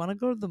 Like, do we want to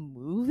go to the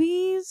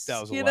movies?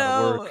 That was a lot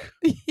of work.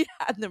 Yeah.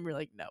 And then we're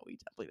like, no, we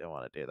definitely don't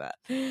want to do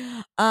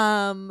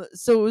that.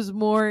 So it was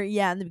more,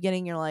 yeah, in the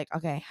beginning, you're like,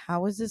 okay,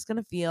 how is this going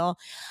to feel?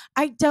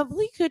 I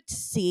definitely could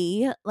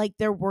see, like,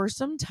 there were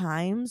some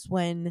times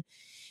when,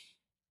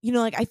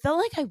 like I felt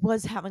like I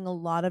was having a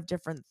lot of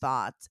different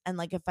thoughts. And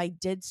like if I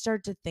did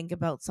start to think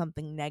about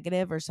something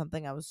negative or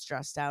something I was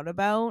stressed out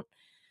about,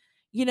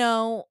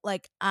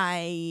 like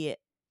I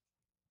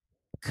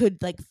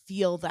could like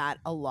feel that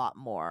a lot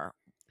more.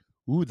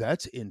 Ooh,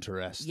 that's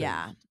interesting.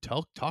 Yeah.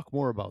 Talk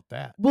more about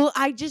that. Well,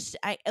 I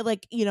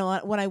like,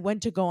 when I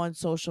went to go on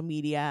social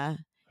media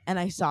and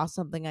I saw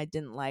something I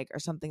didn't like or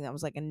something that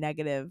was like a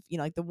negative,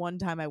 like the one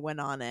time I went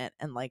on it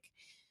and like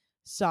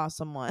saw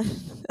someone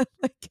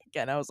like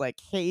again, I was like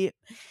hate.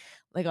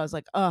 Like I was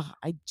like, oh,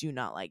 I do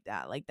not like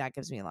that. Like that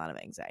gives me a lot of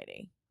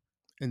anxiety.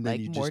 And then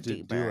Like you more just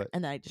didn't deeper. do it.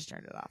 And then I just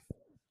turned it off.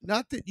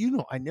 Not that,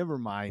 I never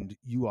mind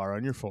you are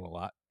on your phone a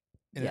lot.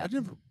 And Yeah.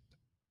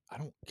 I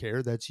don't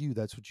care. That's you.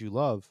 That's what you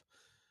love.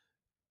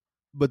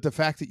 But the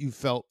fact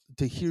that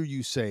to hear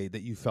you say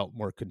that you felt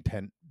more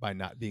content by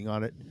not being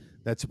on it,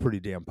 that's a pretty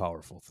damn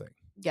powerful thing.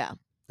 Yeah.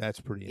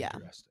 That's pretty Yeah.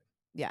 interesting.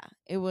 Yeah,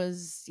 it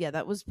was,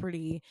 that was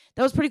pretty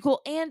cool.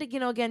 And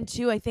again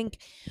too, I think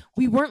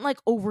we weren't like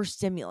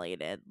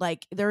overstimulated.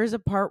 Like there is a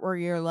part where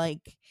you're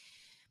like,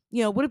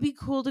 would it be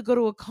cool to go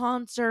to a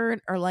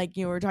concert or like,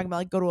 we were talking about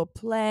like go to a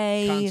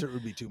play. Concert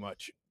would be too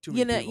much. Too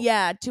many people.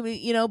 Yeah, too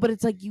many, but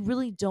it's like you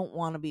really don't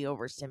want to be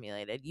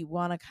overstimulated. You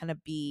want to kind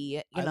of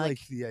be, I like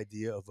the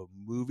idea of a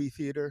movie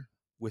theater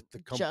with the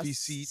comfy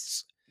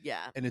seats.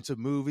 Yeah. And it's a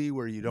movie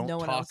where you don't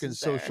talk and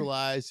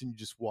socialize and you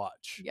just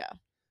watch. Yeah.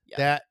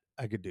 That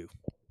I could do.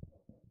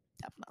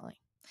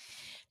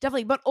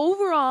 definitely. But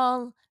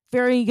overall,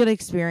 very good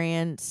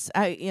experience.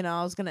 I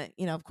was gonna,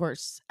 of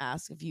course,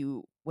 ask if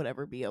you would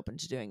ever be open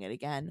to doing it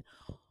again,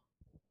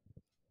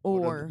 What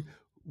other or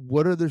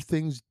what other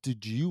things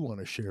did you want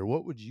to share?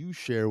 What would you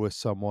share with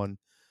someone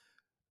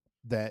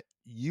that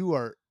you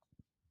are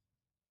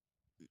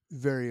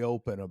very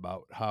open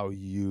about how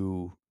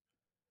you're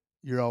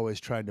always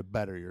trying to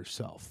better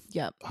yourself?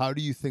 yep. How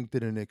do you think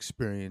that an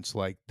experience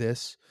like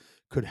this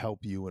could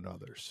help you and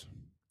others?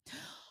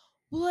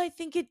 Well, I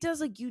think it does.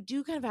 Like, you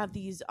do kind of have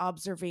these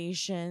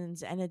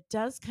observations, and it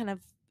does kind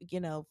of,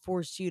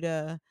 force you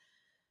to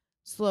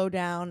slow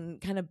down,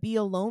 kind of be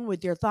alone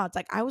with your thoughts.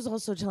 Like, I was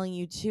also telling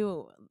you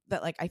too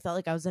that, like, I felt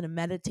like I was in a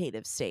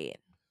meditative state.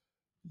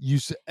 You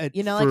said Like,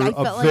 for I a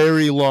felt like,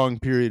 very long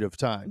period of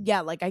time.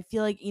 yeah, like, I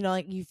feel like,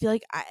 like, you feel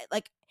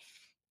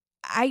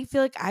I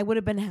feel like I would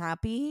have been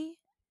happy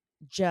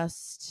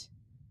just.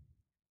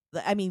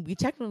 I mean, we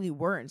technically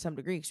were in some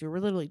degree because we were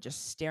literally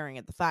just staring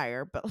at the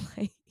fire, but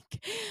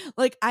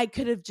like I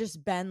could have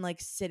just been like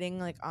sitting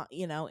like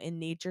in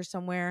nature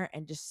somewhere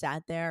and just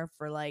sat there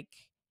for like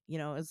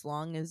as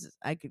long as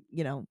I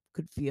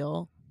could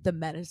feel the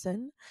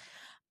medicine,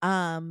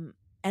 um,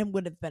 and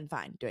would have been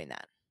fine doing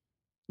that.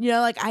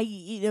 Like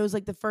it was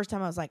like the first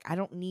time I was like, I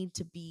don't need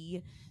to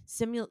be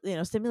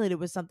stimulated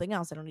with something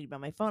else. I don't need to be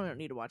on my phone. I don't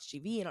need to watch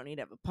TV. I don't need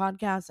to have a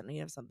podcast. I don't need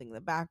to have something in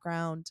the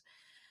background.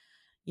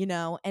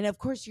 And of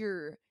course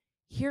your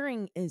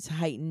hearing is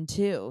heightened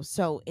too.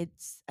 So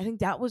I think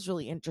that was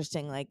really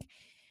interesting. Like,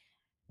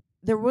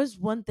 there was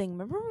one thing,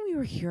 remember when we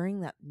were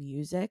hearing that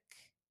music?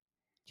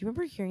 Do you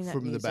remember hearing that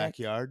From the music?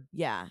 backyard?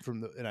 Yeah.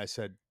 And I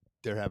said,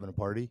 they're having a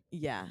party?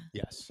 Yeah.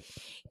 Yes.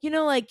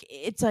 Like,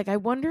 it's like, I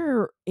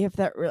wonder if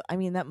that I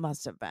mean, that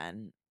must have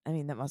been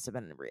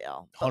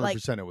real. But like,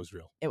 100% it was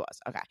real. it was.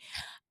 Okay.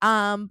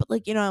 But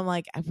like, I'm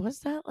like,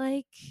 was that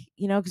like,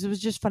 because it was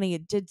just funny.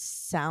 It did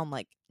sound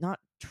like not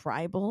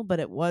tribal, but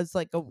it was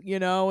like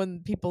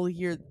and people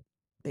hear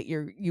that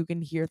you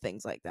can hear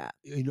things like that.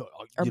 Or You know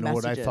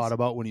what I messages. thought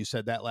about when you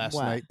said that last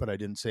What? night, but I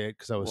didn't say it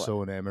because I was What?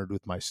 so enamored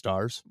with my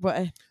stars.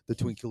 What? The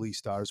twinkly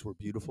stars were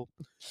beautiful.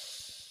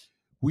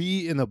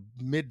 We, in the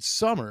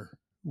midsummer,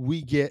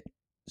 we get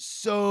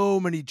so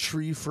many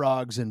tree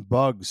frogs and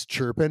bugs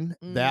chirping.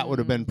 That would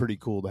have been pretty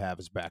cool to have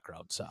as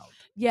background sound.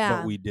 Yeah.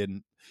 But we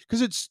didn't,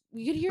 because it's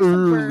You could hear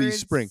early some birds.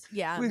 spring.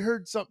 Yeah. We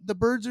heard the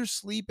birds are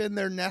sleeping,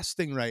 they're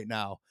nesting right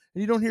now.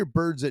 And you don't hear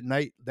birds at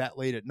night, that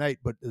late at night,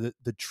 but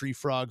the tree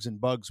frogs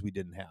and bugs we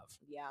didn't have.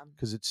 Yeah.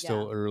 Because it's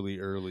still early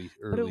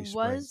But it spring.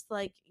 was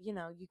like, you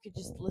could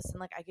just listen.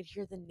 Like, I could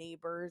hear the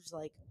neighbors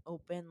like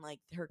open like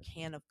her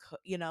can of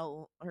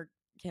her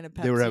can of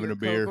Pepsi, they were having or a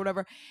Coke beer or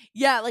whatever.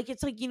 Yeah, like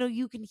it's like,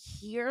 you can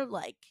hear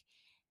like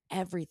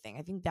everything.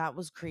 I think that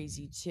was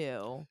crazy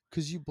too.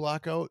 because you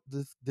block out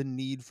the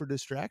need for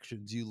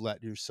distractions. You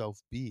let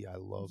yourself be. I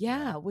love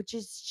that. Which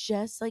is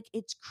just like,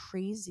 it's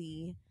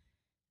crazy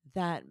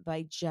that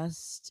by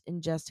just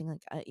ingesting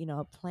like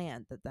a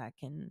plant that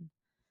can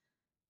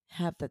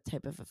have that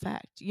type of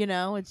effect.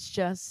 It's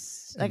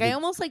just like, I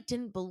almost like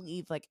didn't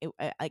believe like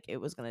it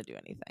was gonna do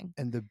anything.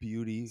 And the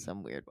beauty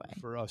Some weird way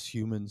for us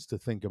humans to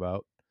think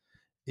about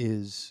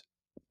is,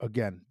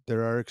 again,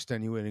 there are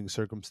extenuating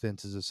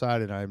circumstances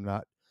aside, and I'm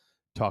not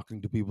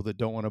talking to people that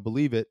don't want to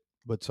believe it,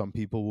 but some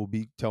people will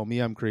tell me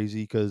I'm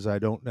crazy because I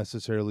don't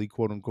necessarily,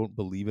 quote unquote,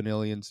 believe in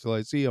aliens till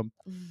I see them.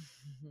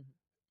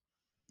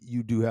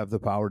 You do have the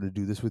power to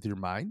do this with your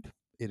mind.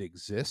 It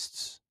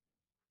exists.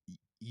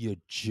 You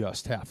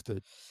just have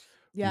to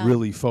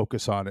really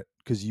focus on it,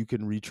 because you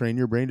can retrain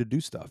your brain to do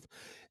stuff.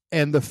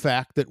 And the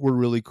fact that we're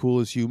really cool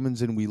as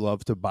humans and we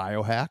love to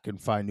biohack and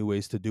find new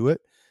ways to do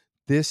it,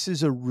 this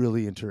is a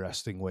really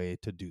interesting way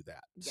to do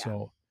that.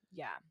 So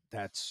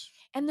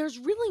and there's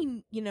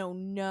really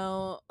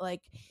no,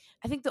 like,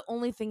 I think the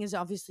only thing is,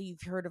 obviously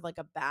you've heard of like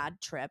a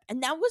bad trip,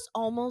 and that was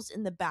almost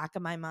in the back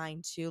of my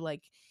mind too.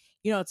 Like,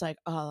 it's like,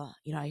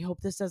 I hope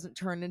this doesn't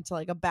turn into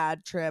like a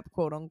bad trip,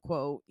 quote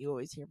unquote. You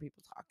always hear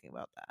people talking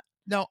about that.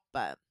 No,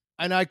 but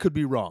and I could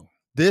be wrong.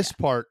 This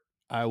part,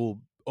 I will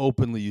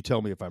openly, you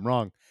tell me if I'm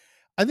wrong.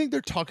 I think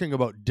they're talking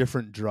about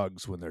different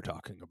drugs when they're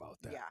talking about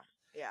that.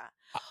 Yeah.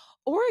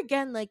 Or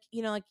again, like,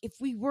 like if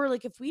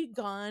we'd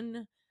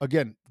gone,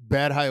 again,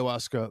 bad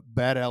ayahuasca,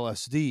 bad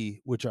LSD,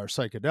 which are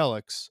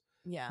psychedelics.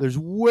 Yeah. There's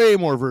way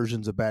more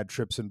versions of bad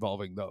trips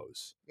involving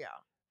those. Yeah.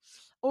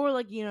 Or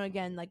like,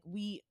 again, like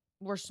we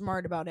were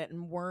smart about it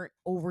and weren't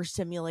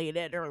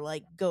overstimulated, or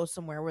like go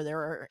somewhere where there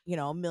are,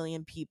 a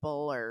million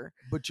people, or.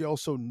 But you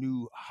also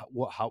knew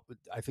how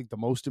I think the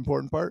most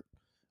important part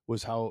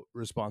was how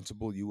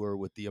responsible you were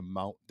with the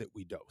amount that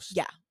we dosed.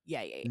 Yeah.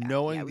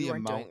 Knowing the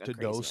amount to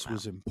dose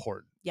was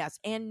important. Yes.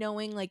 And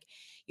knowing, like,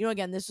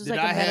 again, this was Did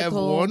like I have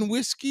 1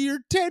 whiskey or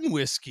 10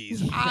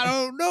 whiskeys? I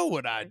don't know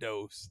what I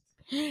dosed.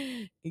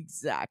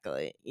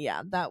 Exactly.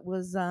 Yeah. That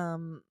was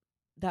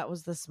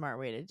the smart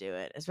way to do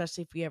it,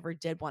 especially if we ever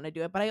did want to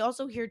do it. But I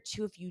also hear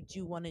too, if you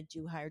do want to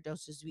do higher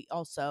doses,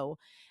 and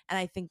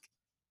I think,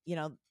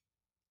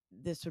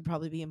 this would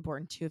probably be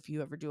important too, if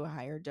you ever do a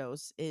higher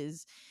dose,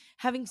 is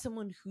having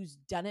someone who's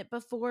done it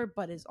before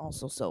but is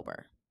also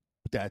sober.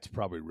 That's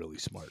probably really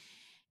smart.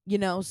 You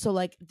know, so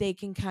like they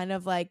can kind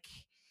of like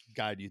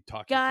Talk you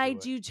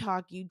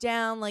talk you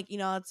down. Like, you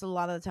know, it's a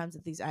lot of the times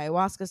at these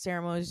ayahuasca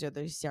ceremonies or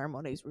these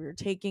ceremonies where you're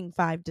taking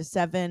 5 to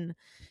 7,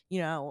 you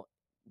know,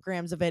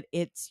 grams of it.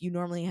 You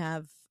normally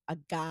have a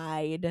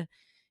guide.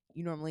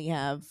 You normally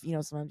have, you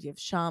know, sometimes you have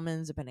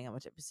shamans, depending on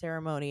what type of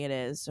ceremony it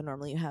is. So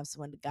normally you have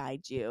someone to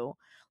guide you.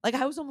 Like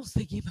I was almost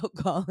thinking about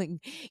calling,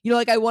 you know,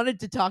 like I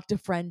wanted to talk to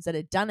friends that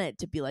had done it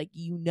to be like,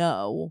 you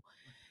know,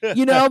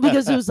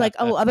 because it was like,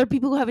 oh, other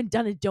people who haven't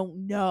done it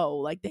don't know,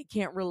 like they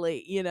can't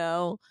relate, you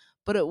know.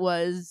 But it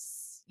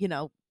was, you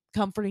know,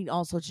 comforting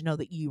also to know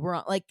that you were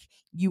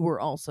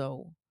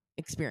also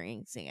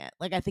experiencing it.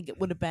 Like I think it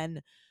would have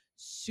been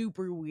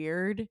super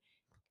weird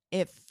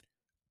if,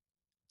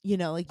 you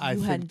know, like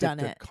you hadn't done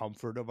it. The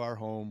comfort of our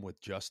home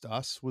with just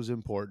us was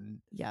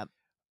important. Yep.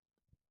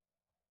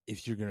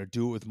 If you're gonna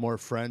do it with more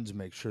friends,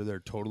 make sure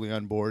they're totally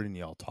on board and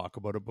y'all talk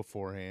about it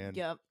beforehand.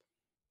 Yep.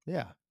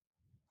 Yeah.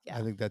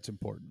 I think that's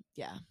important.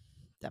 Yeah,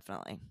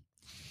 definitely.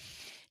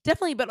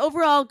 But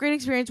overall, great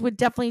experience. Would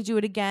definitely do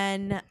it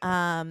again.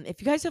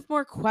 If you guys have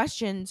more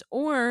questions,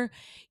 or,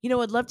 you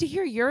know, I'd love to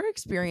hear your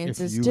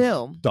experiences if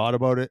too. Thought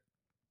about it,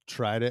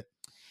 tried it.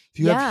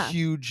 If you have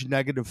huge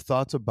negative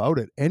thoughts about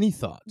it, any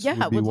thoughts?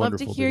 Yeah, would love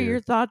to hear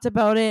your thoughts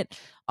about it.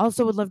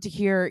 Also, would love to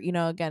hear, you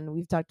know, again,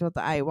 we've talked about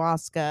the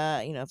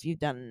ayahuasca. You know, if you've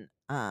done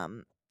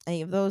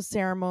any of those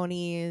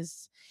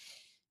ceremonies,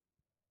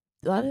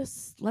 let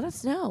us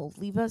know.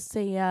 Leave us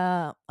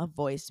a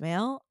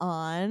voicemail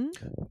on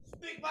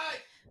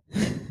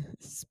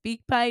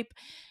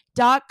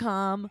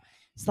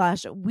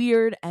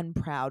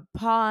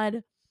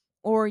speakpipe.com/weirdandproudpod,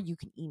 or you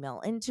can email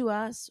into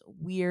us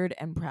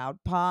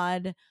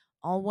weirdandproudpod,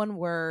 all one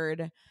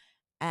word,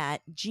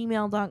 at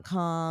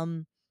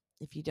gmail.com.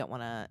 If you don't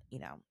want to, you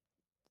know,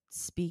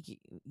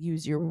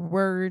 use your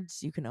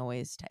words, you can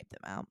always type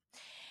them out.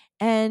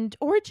 And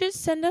or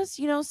just send us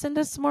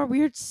some more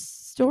weird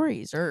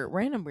stories or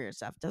random weird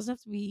stuff. Doesn't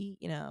have to be,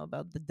 you know,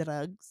 about the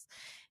drugs.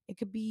 It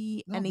could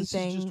be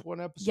anything. This is just one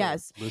episode.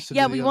 Yes.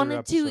 Yeah, we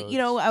wanted to, you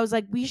know, I was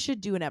like, we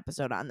should do an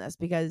episode on this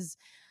because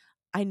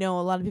I know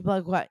a lot of people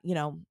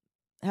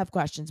have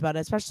questions about it,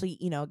 especially,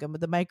 you know, again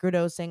with the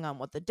microdosing, on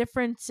what the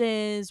difference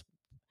is.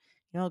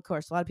 You know, of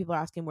course, a lot of people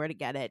are asking where to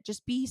get it.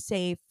 Just be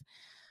safe.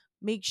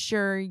 Make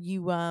sure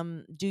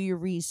you do your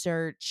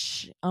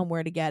research on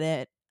where to get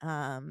it.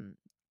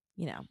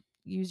 You know,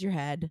 use your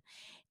head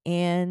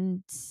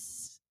and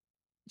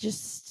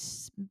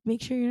just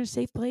make sure you're in a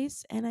safe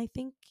place. And I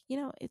think, you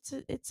know, it's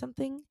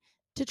something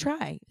to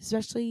try,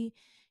 especially,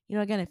 you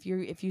know, again, if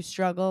you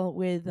struggle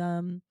with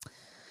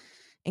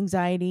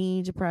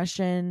anxiety,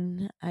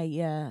 depression,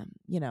 you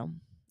know,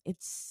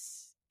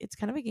 it's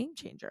kind of a game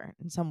changer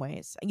in some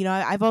ways. You know,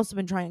 I've also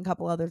been trying a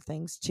couple other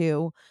things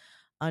too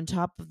on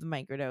top of the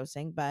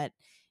microdosing, but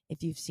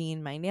if you've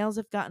seen, my nails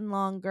have gotten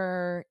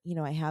longer. You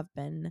know, I have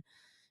been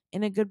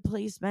in a good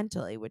place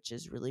mentally, which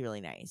is really, really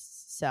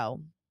nice.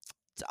 So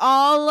it's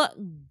all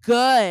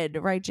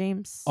good, right,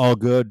 James? All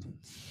good.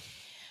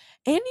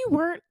 And you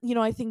weren't, you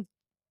know, I think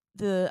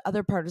the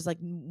other part is like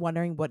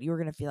wondering what you were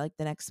going to feel like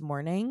the next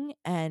morning.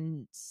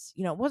 And,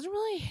 you know, it wasn't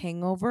really a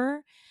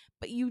hangover,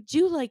 but you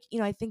do, like, you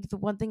know, I think the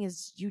one thing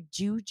is you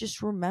do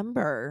just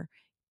remember,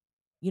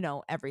 you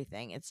know,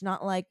 everything. It's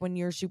not like when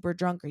you're super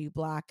drunk or you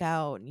black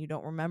out and you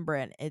don't remember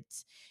it.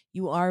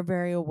 You are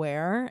very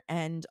aware,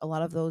 and a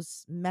lot of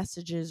those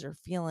messages or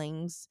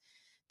feelings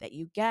that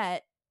you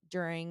get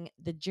during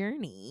the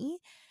journey,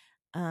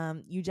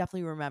 you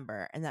definitely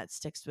remember, and that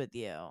sticks with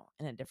you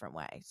in a different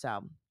way.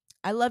 So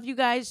I love you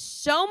guys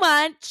so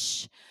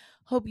much.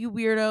 Hope you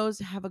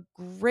weirdos have a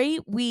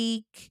great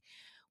week.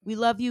 We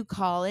love you.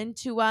 Call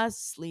into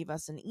us, leave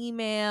us an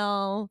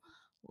email,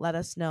 let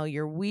us know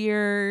you're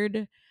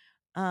weird.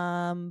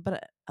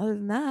 But other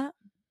than that,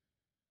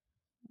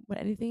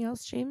 anything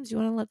else, James, you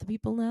want to let the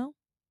people know?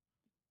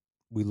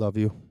 We love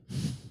you.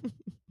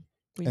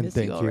 We miss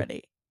you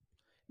already.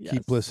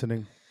 Keep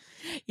listening.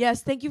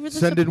 Yes, thank you for the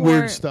support. Send in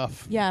weird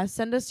stuff. Yeah,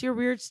 send us your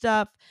weird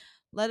stuff.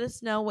 Let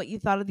us know what you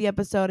thought of the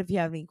episode, if you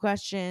have any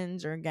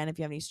questions, or again, if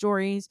you have any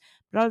stories.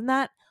 But other than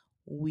that,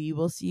 we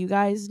will see you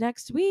guys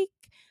next week.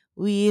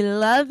 We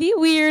love you,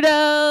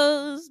 weirdos.